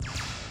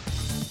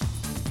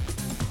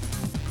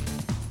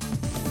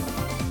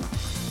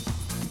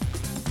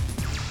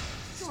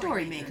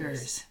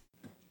Storymakers.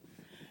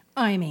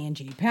 I'm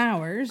Angie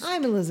Powers.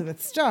 I'm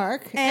Elizabeth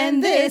Stark.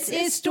 And this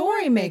is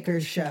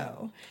Storymakers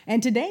Show.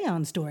 And today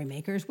on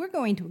Storymakers, we're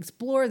going to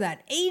explore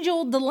that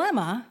age-old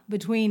dilemma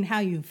between how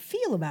you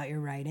feel about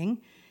your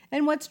writing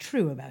and what's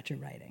true about your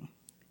writing.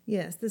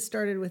 Yes, this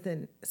started with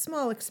a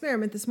small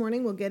experiment this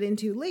morning we'll get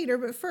into later,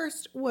 but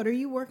first, what are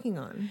you working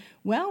on?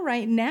 Well,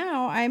 right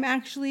now, I'm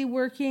actually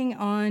working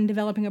on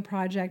developing a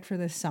project for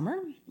this summer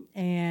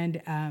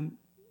and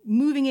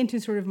moving into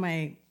sort of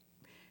my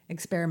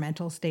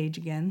experimental stage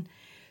again.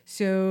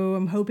 So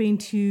I'm hoping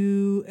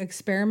to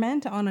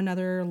experiment on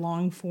another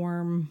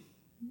long-form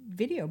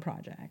video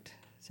project.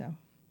 So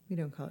We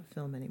don't call it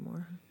film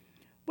anymore.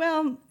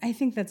 well, I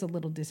think that's a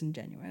little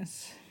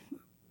disingenuous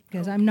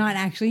because I'm not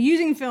actually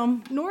using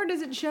film, nor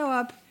does it show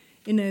up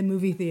in a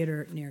movie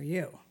theater near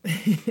you.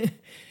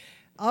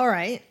 All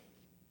right.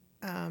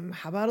 How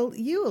about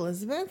you,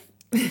 Elizabeth?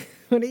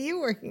 What are you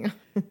working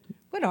on?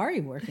 What are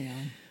you working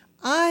on?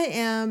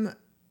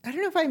 I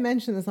don't know if I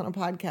mentioned this on a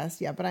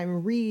podcast yet, but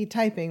I'm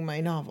retyping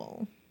my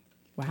novel.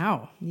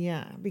 Wow.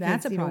 Yeah.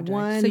 That's a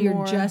project. So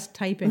you're just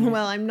typing it.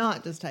 Well, I'm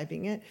not just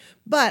typing it,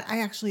 but I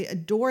actually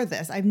adore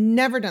this. I've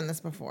never done this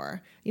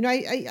before. You know,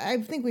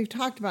 I think we've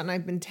talked about, and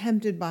I've been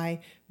tempted by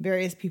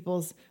various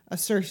people's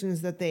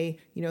assertions that they,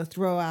 you know,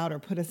 throw out or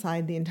put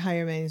aside the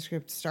entire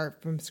manuscript,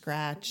 start from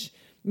scratch.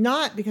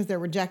 Not because they're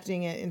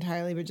rejecting it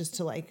entirely, but just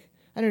to I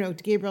don't know,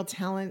 Gabriel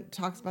Talent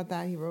talks about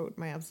that. He wrote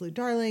My Absolute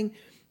Darling.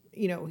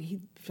 You know, he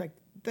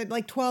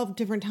like 12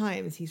 different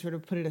times he sort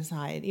of put it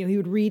aside. You know, he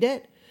would read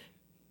it,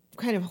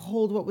 kind of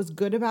hold what was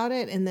good about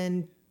it, and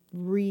then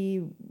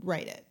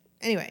rewrite it.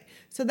 Anyway,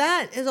 so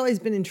that has always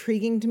been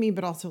intriguing to me,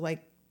 but also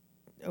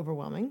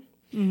overwhelming.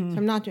 Mm-hmm. So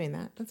I'm not doing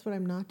that. That's what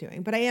I'm not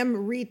doing. But I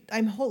am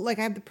I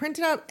have the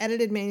printed out,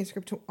 edited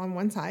manuscript on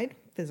one side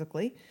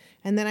physically,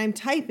 and then I'm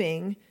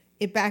typing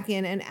it back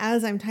in. And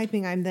as I'm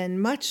typing, I'm then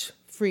much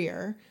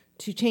freer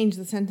to change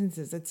the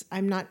sentences.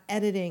 I'm not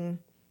editing.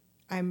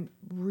 I'm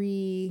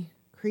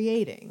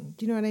recreating.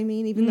 Do you know what I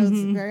mean? Even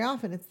though very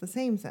often it's the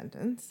same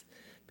sentence,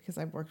 because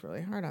I've worked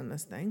really hard on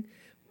this thing.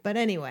 But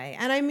anyway,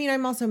 and I mean,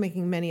 I'm also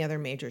making many other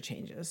major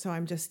changes. So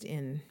I'm just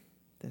in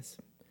this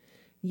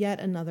yet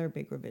another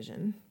big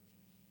revision.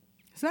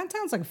 So that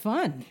sounds like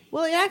fun.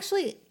 Well, it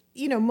actually,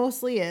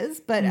 mostly is.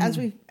 But as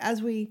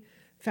we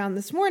found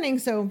this morning,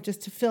 so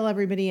just to fill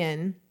everybody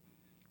in,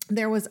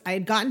 I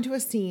had gotten to a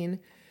scene.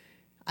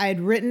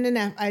 I'd written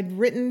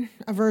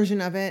a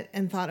version of it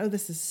and thought, oh,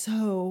 this is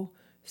so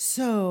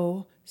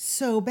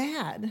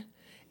bad.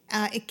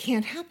 It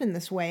can't happen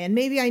this way. And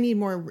maybe I need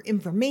more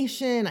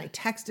information. I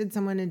texted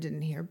someone and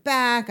didn't hear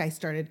back. I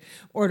started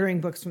ordering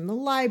books from the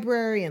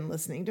library and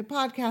listening to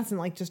podcasts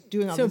and just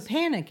doing all this. So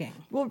panicking.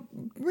 Well,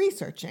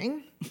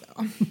 researching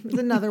is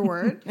another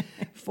word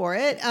for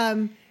it.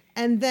 And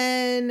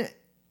then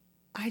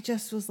I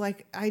just was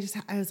like, I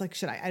was like,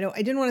 should I?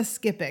 I didn't want to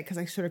skip it because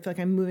I sort of feel like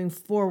I'm moving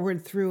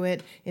forward through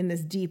it in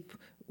this deep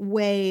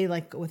way,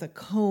 like with a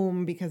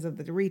comb because of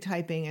the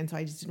retyping. And so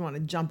I just didn't want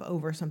to jump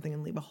over something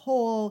and leave a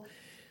hole.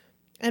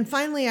 And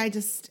finally, I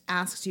just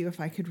asked you if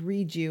I could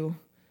read you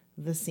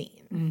the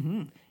scene.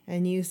 Mm-hmm.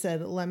 And you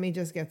said, let me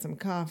just get some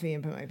coffee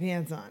and put my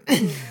pants on.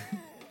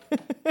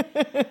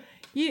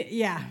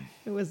 Yeah.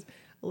 It was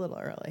a little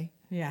early.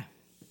 Yeah.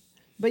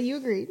 But you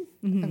agreed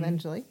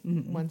eventually,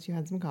 once you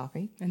had some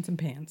coffee. And some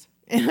pants.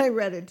 And I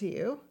read it to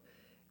you.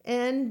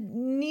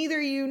 And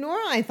neither you nor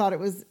I thought it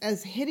was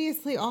as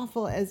hideously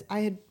awful as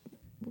I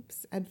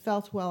had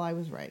felt while I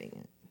was writing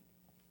it.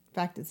 In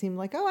fact, it seemed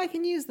like, I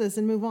can use this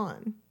and move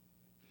on.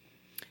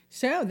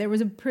 So there was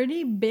a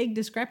pretty big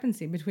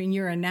discrepancy between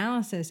your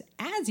analysis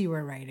as you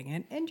were writing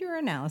it and your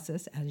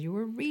analysis as you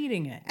were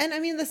reading it. And I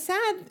mean, the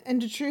sad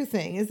and the true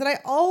thing is that I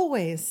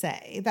always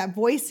say that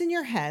voice in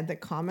your head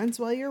that comments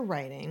while you're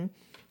writing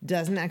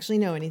doesn't actually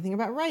know anything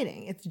about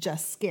writing. It's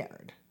just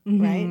scared,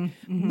 right?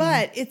 Mm-hmm.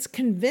 But it's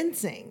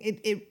convincing.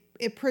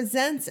 It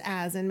presents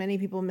as, and many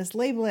people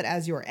mislabel it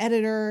as, your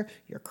editor,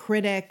 your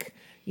critic,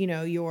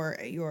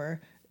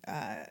 your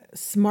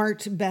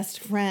smart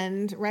best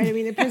friend, right? I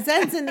mean, it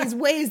presents in these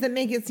ways that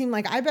make it seem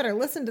like I better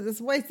listen to this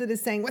voice that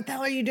is saying, what the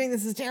hell are you doing?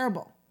 This is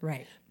terrible.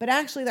 Right. But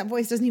actually that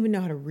voice doesn't even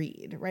know how to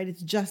read, right?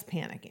 It's just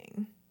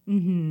panicking.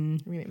 Mm-hmm.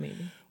 I mean,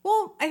 maybe.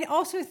 Well, I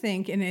also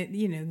think, and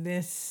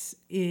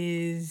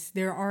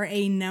there are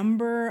a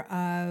number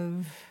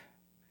of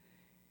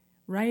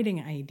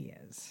writing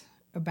ideas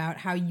about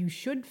how you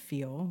should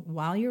feel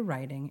while you're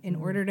writing in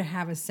order to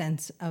have a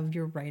sense of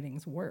your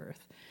writing's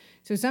worth.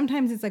 So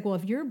sometimes it's like, well,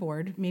 if you're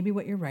bored, maybe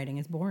what you're writing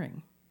is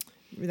boring.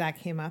 That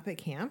came up at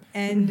camp.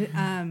 And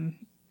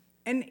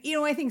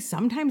I think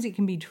sometimes it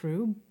can be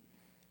true.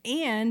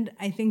 And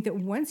I think that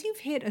once you've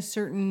hit a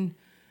certain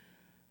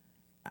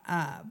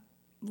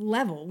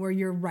level where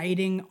you're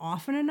writing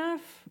often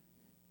enough,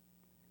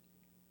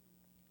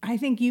 I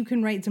think you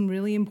can write some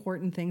really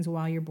important things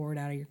while you're bored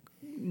out of your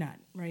nut,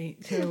 right?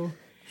 So,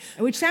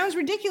 which sounds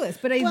ridiculous,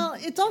 but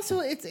it's also,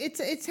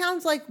 it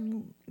sounds like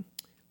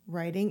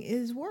writing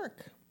is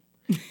work.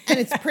 And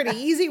it's pretty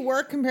easy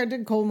work compared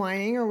to coal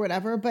mining or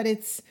whatever, but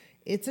it's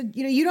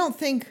you don't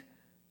think,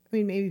 I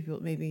mean,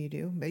 maybe you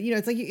do, but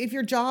it's like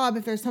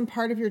if there's some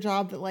part of your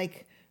job that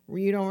like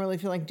you don't really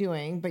feel like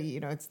doing, but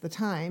it's the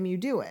time you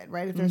do it,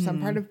 right? If there's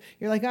some part of,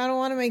 you're like, I don't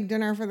want to make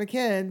dinner for the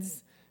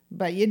kids,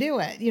 but you do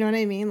it. You know what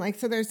I mean? Like,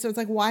 so it's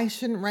like, why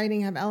shouldn't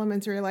writing have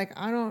elements where you're like,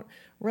 I don't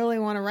really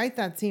want to write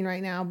that scene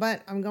right now,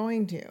 but I'm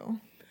going to.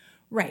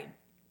 Right.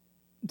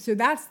 So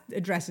that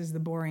addresses the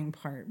boring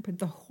part, but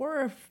the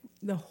horror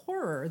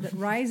that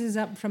rises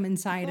up from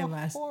inside of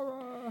us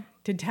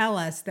to tell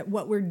us that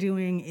what we're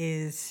doing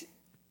is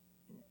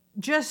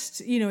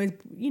just,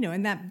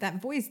 and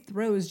that voice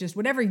throws just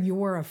whatever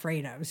you're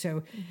afraid of.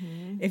 So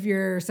if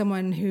you're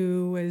someone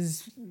who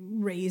was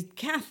raised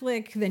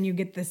Catholic, then you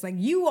get this, like,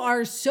 you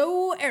are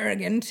so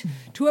arrogant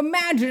to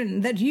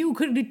imagine that you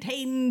could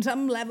attain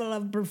some level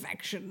of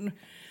perfection.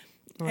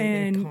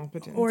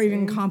 Or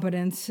even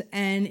competence.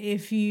 And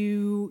if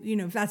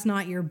if that's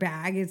not your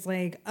bag, it's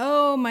like,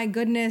 oh my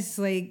goodness,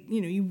 like,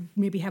 you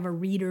maybe have a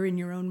reader in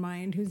your own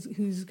mind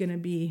who's going to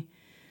be,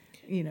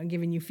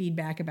 giving you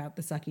feedback about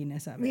the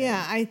suckiness of it.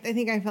 Yeah, I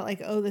think I felt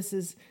like, oh, this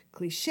is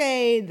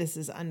cliched, this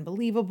is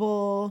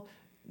unbelievable,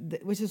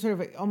 which is sort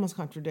of almost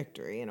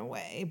contradictory in a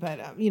way.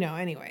 But,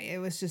 anyway,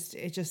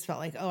 it just felt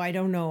like, oh, I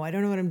don't know what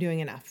I'm doing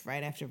enough,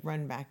 right? I have to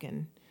run back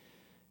and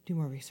do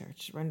more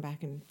research, run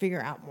back and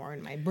figure out more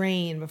in my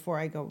brain before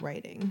I go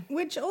writing.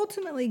 Which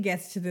ultimately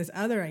gets to this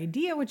other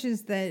idea, which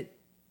is that,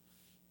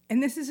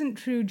 and this isn't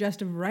true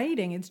just of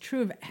writing, it's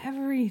true of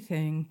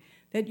everything,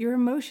 that your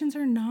emotions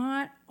are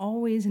not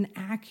always an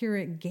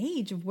accurate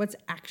gauge of what's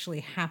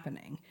actually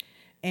happening.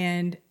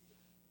 And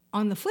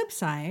on the flip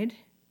side,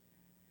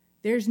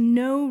 there's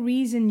no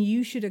reason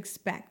you should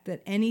expect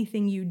that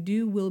anything you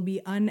do will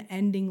be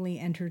unendingly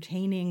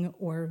entertaining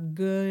or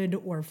good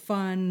or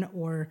fun,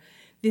 or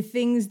the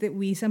things that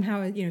we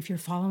somehow, if you're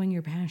following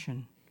your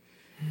passion,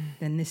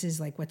 then this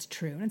is like what's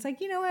true. And it's like,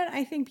 you know what?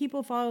 I think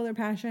people follow their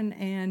passion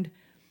and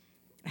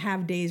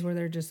have days where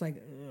they're just like,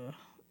 ugh,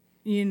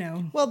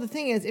 Well, the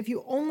thing is, if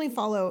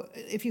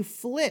you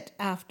flit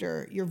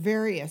after your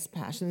various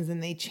passions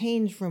and they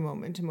change from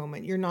moment to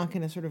moment, you're not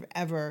going to sort of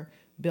ever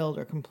build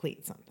or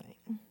complete something.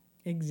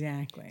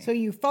 Exactly. So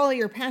you follow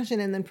your passion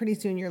and then pretty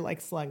soon you're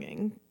like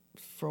slugging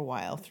for a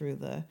while through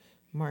the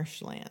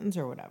marshlands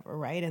or whatever,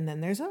 right? And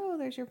then there's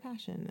your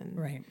passion. And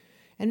right.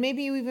 And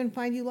maybe you even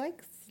find you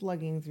like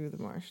slugging through the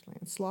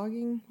marshlands.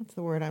 Slogging? What's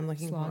the word I'm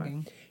looking for?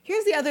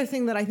 Here's the other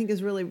thing that I think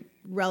is really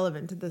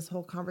relevant to this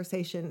whole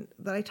conversation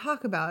that I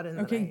talk about.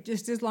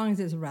 Just as long as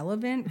it's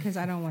relevant, because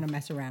I don't want to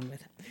mess around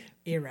with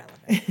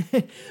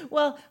irrelevant.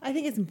 Well, I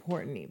think it's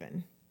important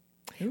even.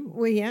 Ooh.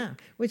 Well, yeah.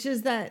 Which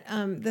is that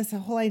this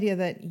whole idea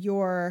that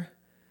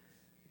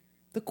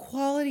the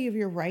quality of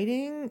your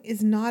writing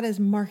is not as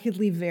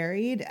markedly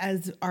varied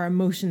as our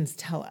emotions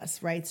tell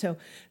us, right? So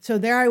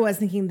there I was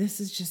thinking, this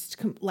is just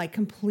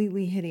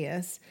completely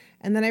hideous,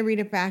 and then I read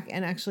it back,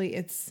 and actually,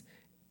 it's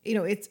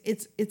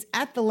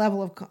at the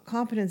level of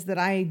competence that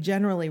I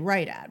generally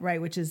write at,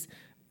 right? Which is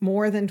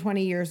more than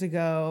 20 years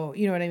ago.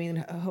 You know what I mean?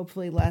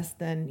 Hopefully less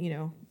than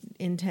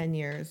in 10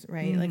 years,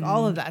 right? Mm-hmm. Like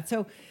all of that.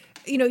 So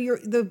you're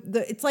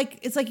it's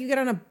like you get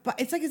on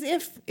it's like as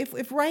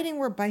if writing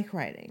were bike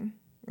riding.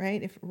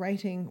 Right? If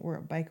writing were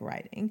bike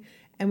riding,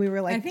 and we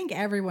were like, I think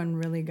everyone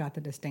really got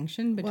the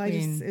distinction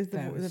between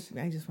those.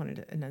 I just wanted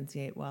to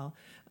enunciate well.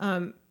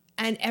 And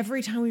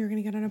every time we were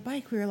going to get on a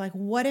bike, we were like,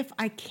 what if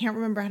I can't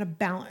remember how to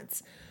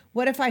balance?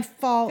 What if I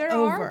fall over? There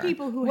are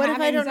people who what have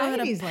if I don't know how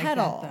to anxieties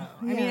pedal? Like that,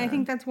 though. Yeah. I mean, I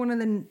think that's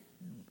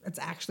it's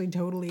actually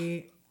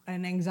totally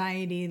an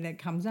anxiety that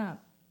comes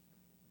up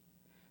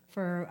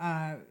for,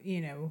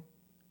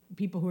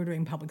 people who are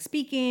doing public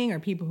speaking or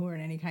people who are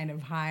in any kind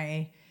of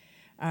high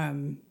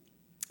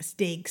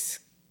stakes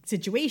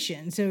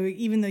situation. So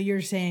even though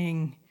you're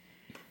saying,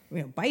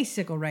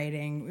 bicycle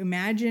riding,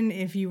 imagine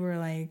if you were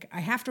like, I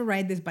have to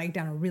ride this bike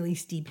down a really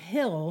steep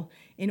hill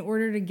in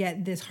order to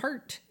get this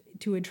heart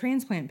to a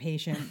transplant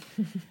patient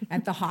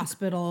at the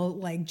hospital,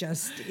 like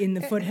just in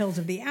the foothills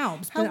of the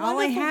Alps. But all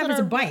I have is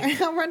a bike.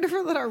 How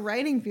wonderful that our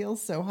writing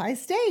feels so high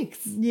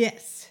stakes.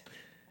 Yes.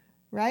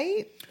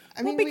 Right?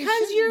 I mean,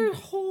 because your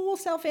whole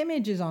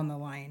self-image is on the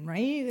line,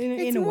 right?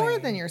 It's more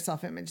than your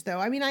self-image, though.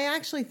 I mean, I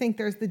actually think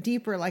there's the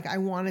deeper, like, I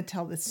want to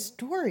tell this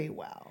story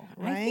well,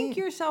 right? I think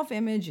your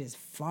self-image is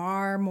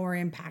far more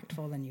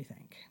impactful than you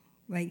think.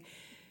 Like,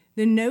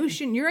 the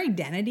notion, your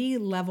identity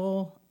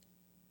level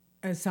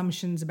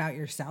assumptions about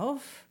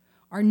yourself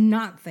are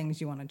not things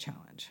you want to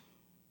challenge.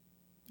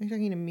 Are you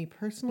talking to me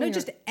personally? No,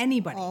 just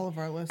anybody. All of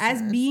our listeners.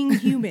 As being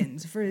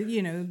humans, for,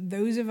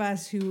 those of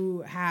us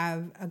who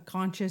have a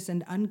conscious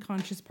and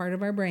unconscious part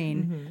of our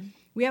brain,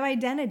 we have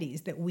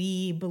identities that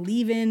we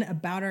believe in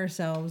about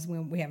ourselves.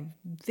 We have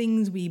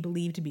things we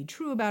believe to be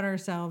true about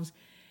ourselves.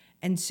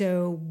 And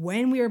so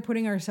when we are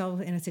putting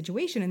ourselves in a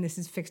situation, and this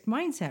is fixed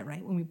mindset,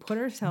 right? When we put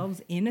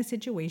ourselves in a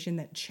situation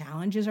that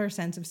challenges our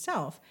sense of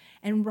self,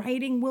 and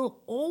writing will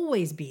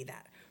always be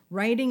that.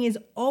 Writing is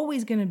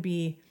always going to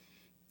be,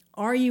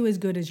 are you as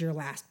good as your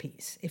last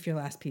piece, if your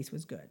last piece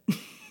was good?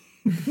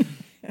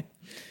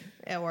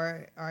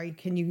 Or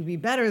can you be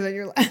better than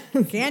your last?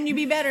 Can you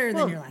be better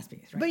than your last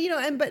piece? But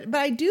but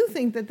I do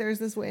think that there's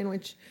this way in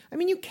which, I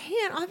mean, you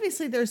can't,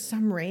 obviously there's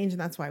some range, and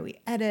that's why we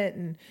edit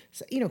and,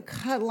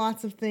 cut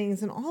lots of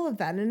things and all of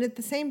that. And at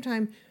the same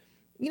time,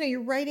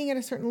 you're writing at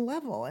a certain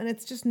level, and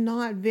it's just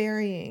not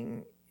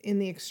varying in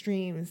the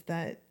extremes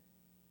that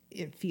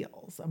it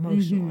feels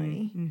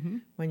emotionally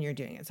when you're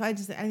doing it. So I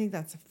think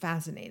that's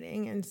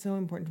fascinating and so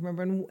important to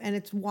remember. And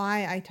it's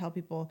why I tell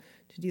people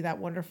to do that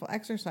wonderful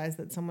exercise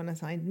that someone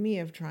assigned me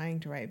of trying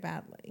to write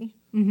badly.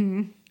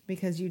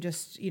 Because you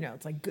just,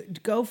 it's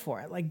like, go for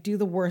it. Like, do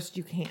the worst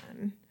you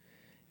can.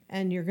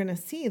 And you're going to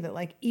see that,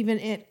 like, even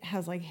it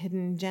has, like,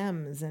 hidden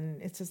gems.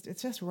 And it's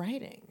just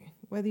writing.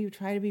 Whether you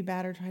try to be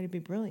bad or try to be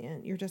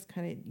brilliant, you're just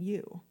kind of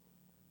you.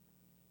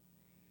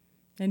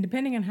 And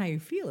depending on how you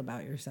feel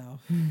about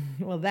yourself.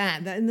 Well,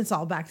 and it's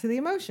all back to the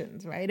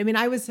emotions, right? I mean,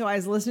 I was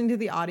listening to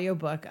the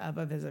audiobook of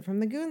A Visit from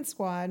the Goon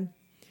Squad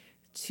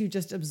to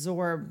just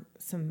absorb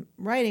some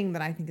writing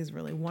that I think is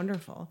really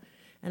wonderful.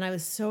 And I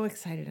was so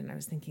excited, and I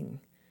was thinking,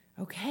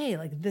 okay,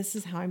 like, this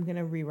is how I'm going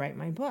to rewrite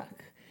my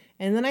book.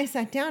 And then I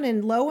sat down,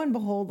 and lo and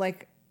behold,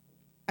 like,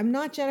 I'm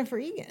not Jennifer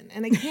Egan,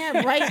 and I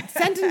can't write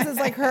sentences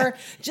like her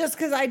just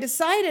because I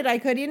decided I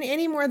could,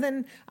 any more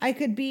than I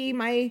could be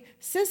my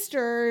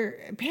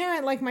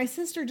parent like my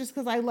sister, just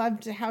because I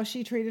loved how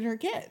she treated her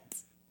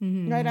kids.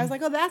 Right? I was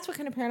like, oh, that's what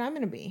kind of parent I'm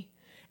going to be.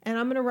 And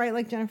I'm going to write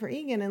like Jennifer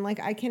Egan. And, like,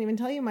 I can't even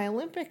tell you my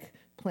Olympic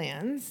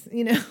plans,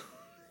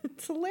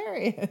 It's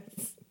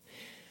hilarious.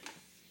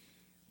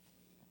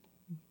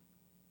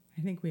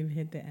 I think we've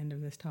hit the end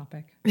of this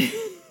topic.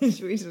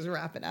 Should we just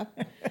wrap it up?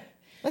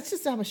 Let's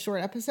just have a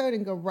short episode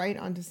and go right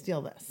on to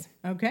Steal This.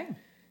 Okay.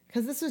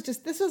 Because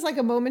this was like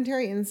a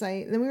momentary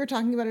insight. And then we were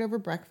talking about it over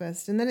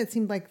breakfast. And then it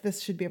seemed like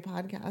this should be a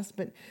podcast.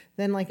 But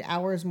then, like,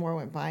 hours more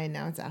went by, and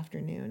now it's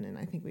afternoon. And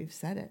I think we've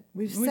said it.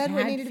 We've said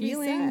what needed to be said.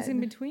 Feelings in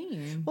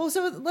between. Well,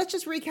 so let's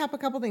just recap a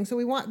couple things. So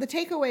the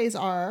takeaways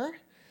are,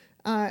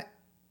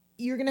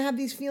 you're going to have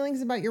these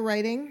feelings about your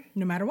writing.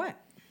 No matter what.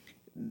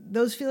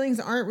 Those feelings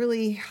aren't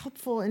really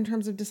helpful in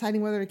terms of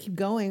deciding whether to keep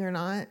going or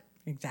not.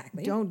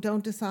 Exactly.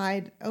 Don't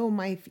decide, oh,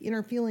 my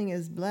inner feeling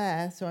is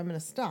blah, so I'm going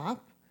to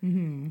stop.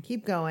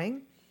 Keep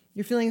going.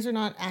 Your feelings are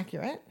not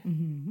accurate.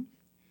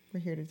 We're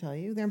here to tell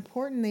you. They're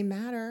important. They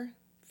matter.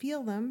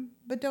 Feel them,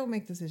 but don't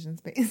make decisions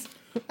based.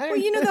 Well,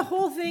 the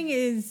whole thing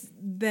is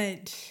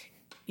that,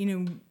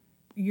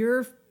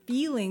 your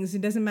feelings,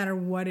 it doesn't matter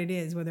what it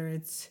is, whether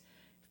it's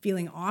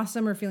feeling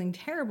awesome or feeling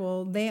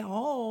terrible, they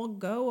all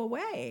go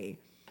away.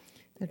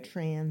 They're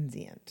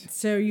transient.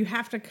 So you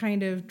have to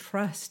kind of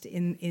trust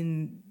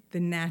in the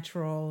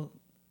natural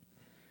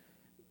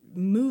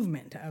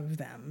movement of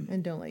them.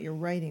 And don't let your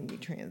writing be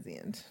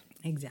transient.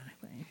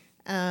 Exactly.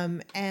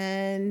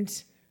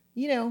 And,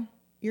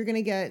 you're going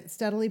to get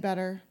steadily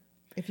better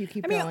if you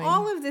keep going.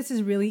 All of this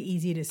is really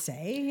easy to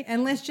say,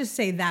 and let's just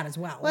say that as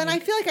well. Well, and I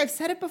feel like I've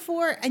said it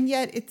before, and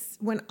yet it's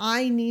when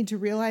I need to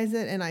realize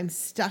it and I'm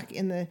stuck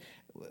in the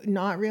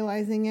not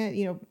realizing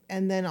it,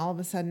 and then all of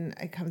a sudden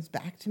it comes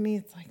back to me.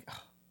 It's like,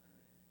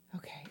 oh,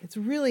 okay, it's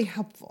really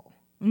helpful.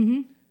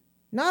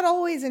 Not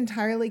always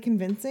entirely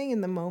convincing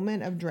in the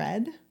moment of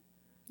dread.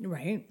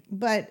 Right.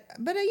 But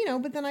then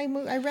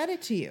I read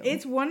it to you.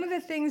 It's one of the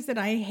things that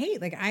I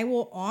hate. Like, I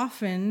will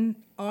often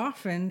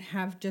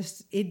have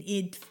just,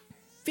 it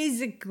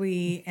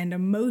physically and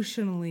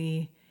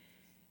emotionally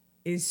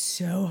is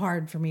so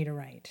hard for me to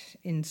write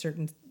in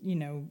certain,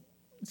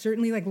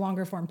 certainly like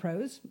longer form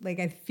prose. Like,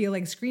 I feel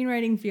like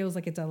screenwriting feels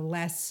like it's a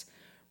less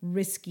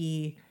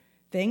risky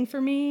thing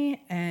for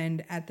me.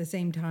 And at the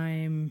same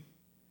time,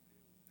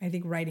 I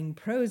think writing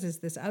prose is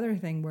this other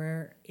thing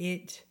where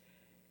it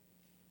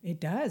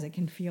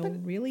can feel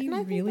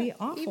really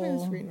awful. Even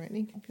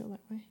screenwriting can feel that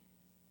way.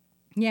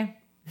 Yeah.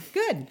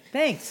 Good.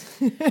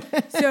 Thanks.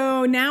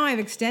 So now I've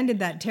extended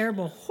that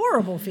terrible,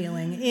 horrible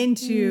feeling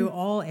into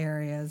all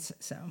areas.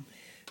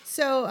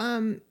 So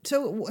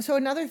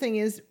another thing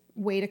is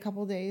wait a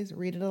couple days,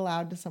 read it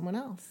aloud to someone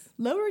else.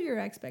 Lower your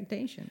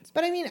expectations.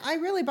 But I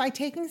really, by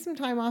taking some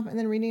time off and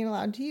then reading it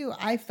aloud to you,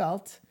 I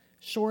felt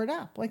shored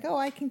up. Like, oh,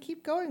 I can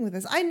keep going with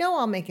this. I know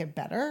I'll make it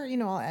better.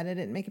 I'll edit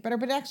it and make it better.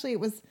 But actually it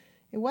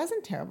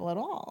wasn't terrible at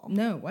all.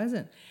 No, it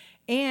wasn't.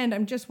 And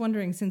I'm just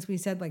wondering, since we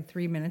said like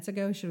 3 minutes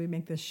ago, should we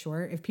make this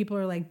short? If people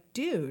are like,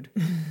 dude,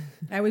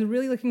 I was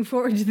really looking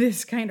forward to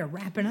this kind of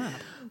wrapping up.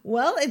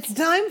 Well, it's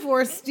time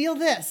for Steal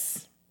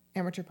This.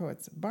 Amateur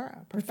poets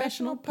borrow.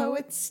 Professional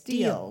poets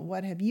steal.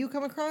 What have you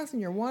come across in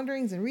your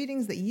wanderings and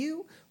readings that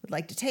you would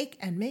like to take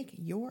and make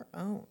your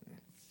own?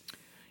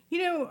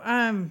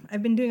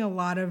 I've been doing a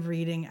lot of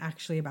reading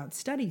actually about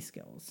study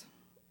skills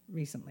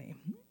recently.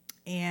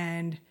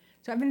 And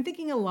so I've been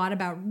thinking a lot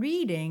about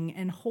reading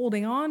and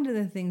holding on to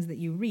the things that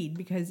you read,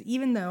 because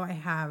even though I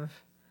have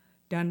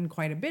done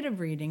quite a bit of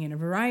reading in a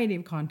variety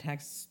of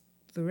contexts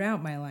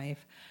throughout my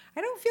life,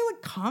 I don't feel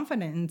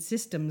confident in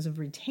systems of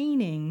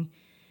retaining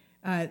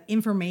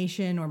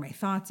information or my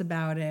thoughts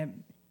about it.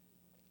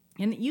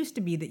 And it used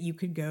to be that you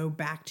could go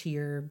back to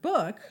your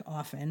book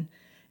often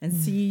and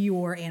see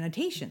your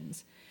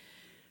annotations.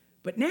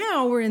 But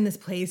now we're in this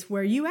place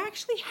where you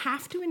actually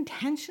have to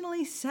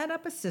intentionally set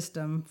up a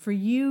system for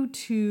you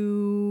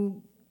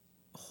to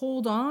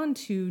hold on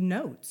to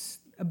notes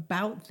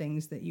about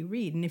things that you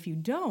read. And if you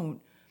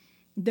don't,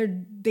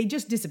 they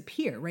just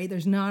disappear, right?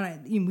 There's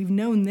not, we've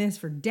known this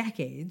for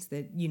decades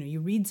that, you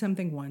read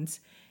something once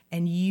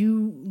and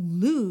you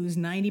lose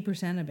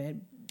 90% of it,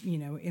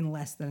 in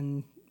less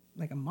than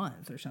like a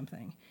month or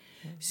something.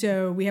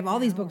 So we have all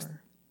these books.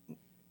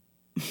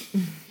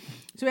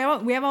 So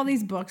we have all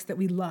these books that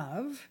we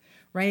love,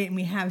 right? And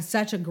we have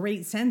such a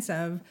great sense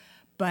of,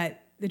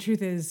 but the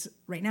truth is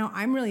right now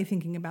I'm really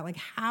thinking about like,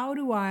 how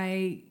do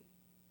I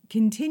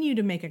continue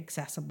to make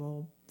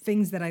accessible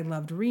things that I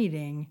loved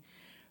reading,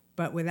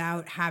 but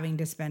without having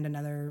to spend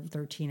another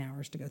 13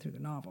 hours to go through the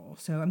novel.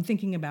 So I'm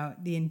thinking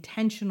about the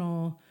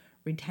intentional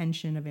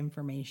retention of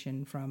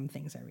information from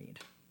things I read.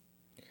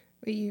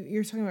 Wait,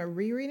 you're talking about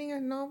rereading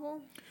a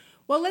novel?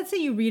 Well, let's say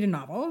you read a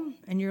novel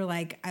and you're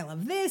like, I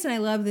love this and I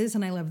love this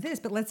and I love this,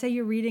 but let's say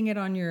you're reading it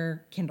on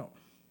your Kindle.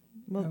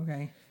 Well,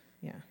 okay.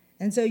 Yeah.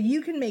 And so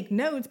you can make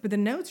notes, but the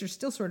notes are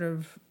still sort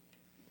of,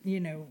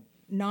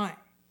 not...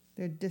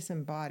 They're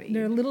disembodied.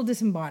 They're a little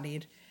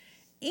disembodied.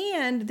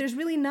 And there's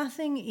really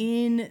nothing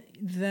in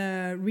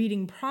the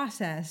reading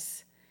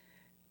process.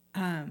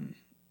 Well,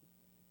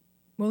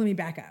 let me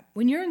back up.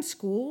 When you're in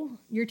school,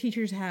 your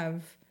teachers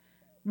have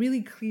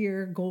really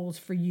clear goals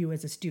for you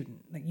as a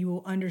student. Like you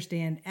will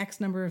understand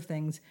X number of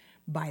things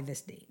by this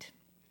date.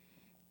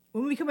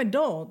 When we become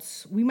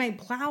adults, we might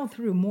plow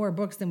through more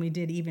books than we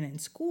did even in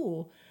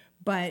school,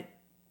 but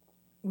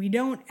we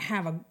don't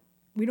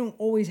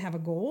always have a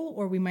goal,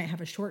 or we might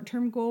have a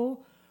short-term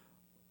goal,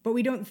 but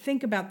we don't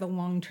think about the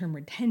long-term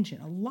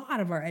retention. A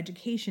lot of our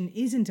education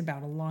isn't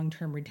about a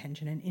long-term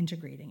retention and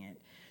integrating it.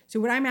 So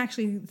what I'm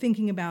actually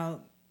thinking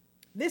about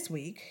this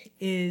week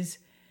is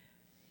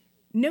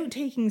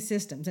note-taking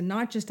systems, and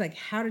not just like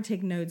how to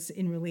take notes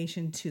in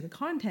relation to the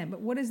content,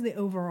 but what is the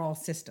overall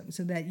system,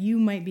 so that you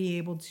might be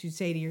able to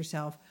say to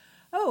yourself,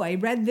 oh, I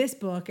read this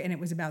book and it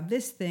was about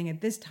this thing at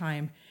this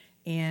time,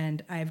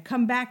 and I've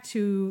come back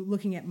to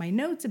looking at my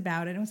notes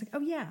about it, and I was like,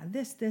 oh yeah,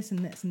 this, and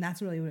this, and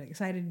that's really what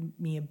excited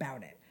me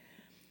about it.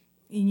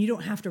 And you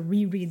don't have to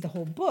reread the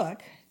whole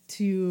book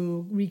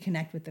to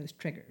reconnect with those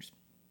triggers.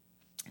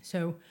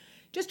 So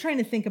just trying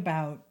to think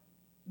about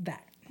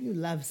that. You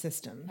love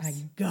systems. I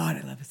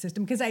love a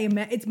system, because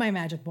it's my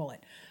magic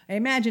bullet. I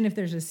imagine if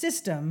there's a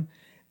system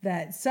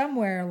that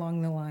somewhere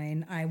along the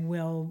line I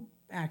will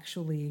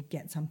actually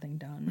get something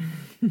done.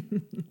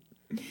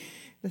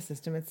 The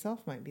system itself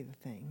might be the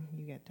thing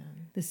you get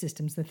done. The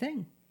system's the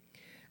thing.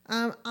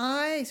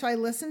 I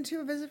listened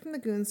to A Visit from the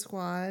Goon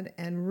Squad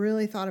and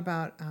really thought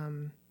about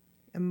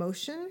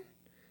emotion.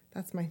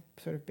 That's my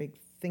sort of big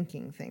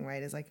thinking thing,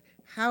 right? Is like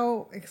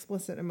how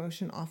explicit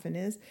emotion often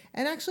is,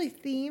 and actually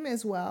theme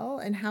as well,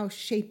 and how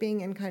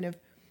shaping and kind of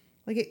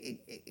like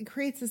it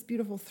creates this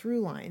beautiful through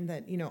line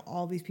that,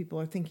 all these people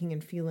are thinking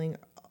and feeling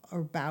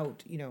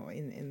about,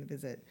 in The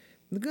Visit.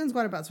 The Goon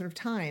Squad about sort of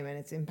time and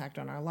its impact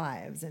on our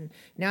lives. And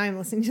now I'm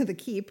listening to The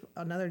Keep,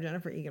 another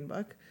Jennifer Egan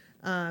book.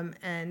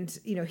 And,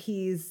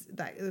 he's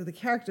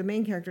the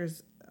main character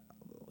is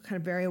kind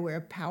of very aware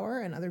of power,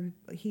 and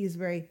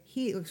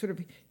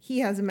he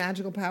has a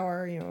magical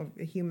power,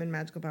 a human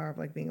magical power of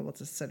like being able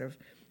to sort of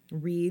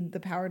read the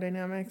power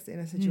dynamics in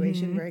a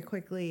situation very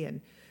quickly. And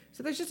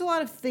so there's just a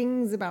lot of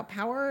things about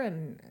power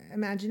and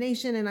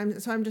imagination. And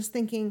I'm just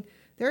thinking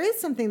there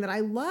is something that I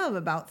love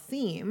about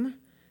theme.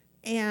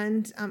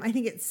 And I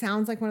think it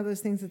sounds like one of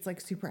those things that's like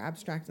super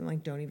abstract and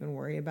like, don't even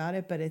worry about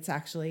it. But it's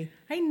actually...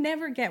 I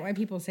never get why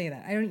people say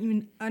that. I don't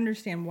even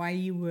understand why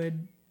you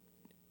would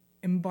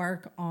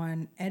embark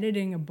on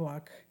editing a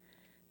book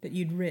that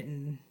you'd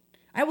written.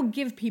 I will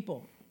give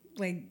people,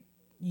 like,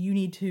 you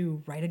need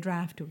to write a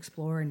draft to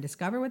explore and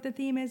discover what the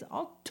theme is.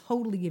 I'll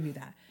totally give you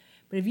that.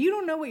 But if you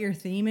don't know what your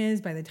theme is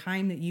by the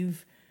time that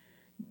you've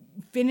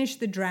finished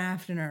the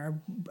draft and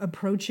are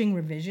approaching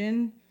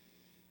revision...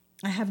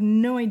 I have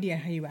no idea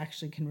how you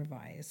actually can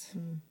revise.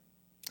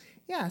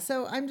 Yeah,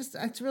 so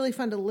it's really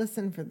fun to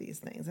listen for these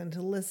things and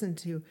to listen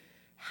to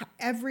how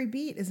every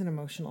beat is an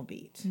emotional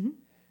beat. Mm-hmm.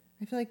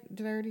 I feel like,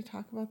 did I already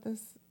talk about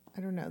this? I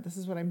don't know. This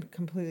is what I'm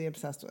completely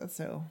obsessed with.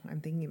 So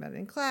I'm thinking about it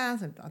in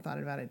class. I thought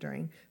about it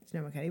during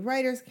Sonoma County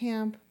Writers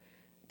Camp,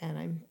 and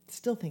I'm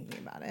still thinking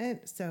about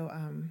it. So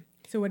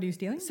what are you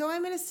stealing? So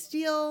I'm going to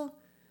steal,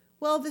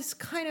 this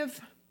kind of...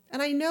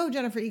 And I know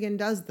Jennifer Egan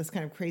does this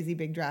kind of crazy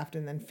big draft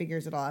and then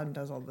figures it all out and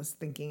does all this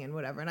thinking and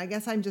whatever. And I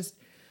guess I'm just,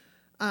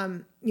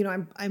 I'm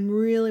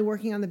really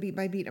working on the beat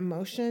by beat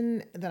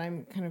emotion that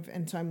I'm kind of,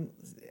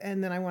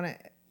 and then I want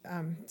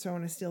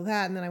to steal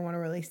that. And then I want to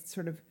really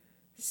sort of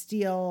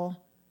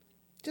steal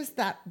just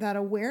that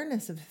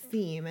awareness of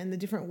theme and the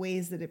different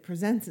ways that it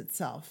presents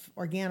itself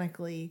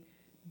organically,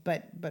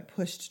 but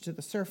pushed to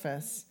the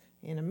surface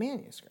in a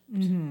manuscript.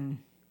 Mm-hmm.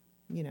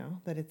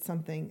 That it's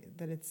something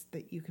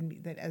that you can be,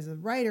 that as a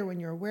writer, when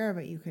you're aware of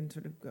it, you can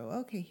sort of go,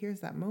 okay,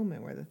 here's that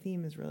moment where the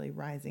theme is really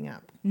rising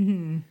up.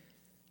 Mm-hmm.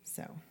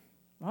 So,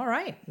 all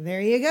right,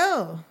 there you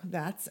go.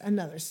 That's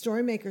another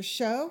Storymaker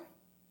show.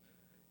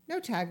 No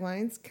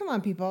taglines. Come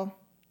on, people.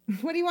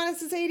 What do you want us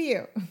to say to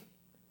you?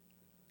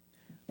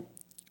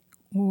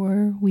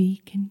 Or we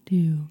can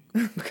do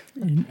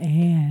an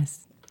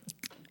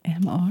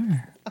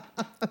ASMR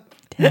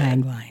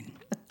tagline.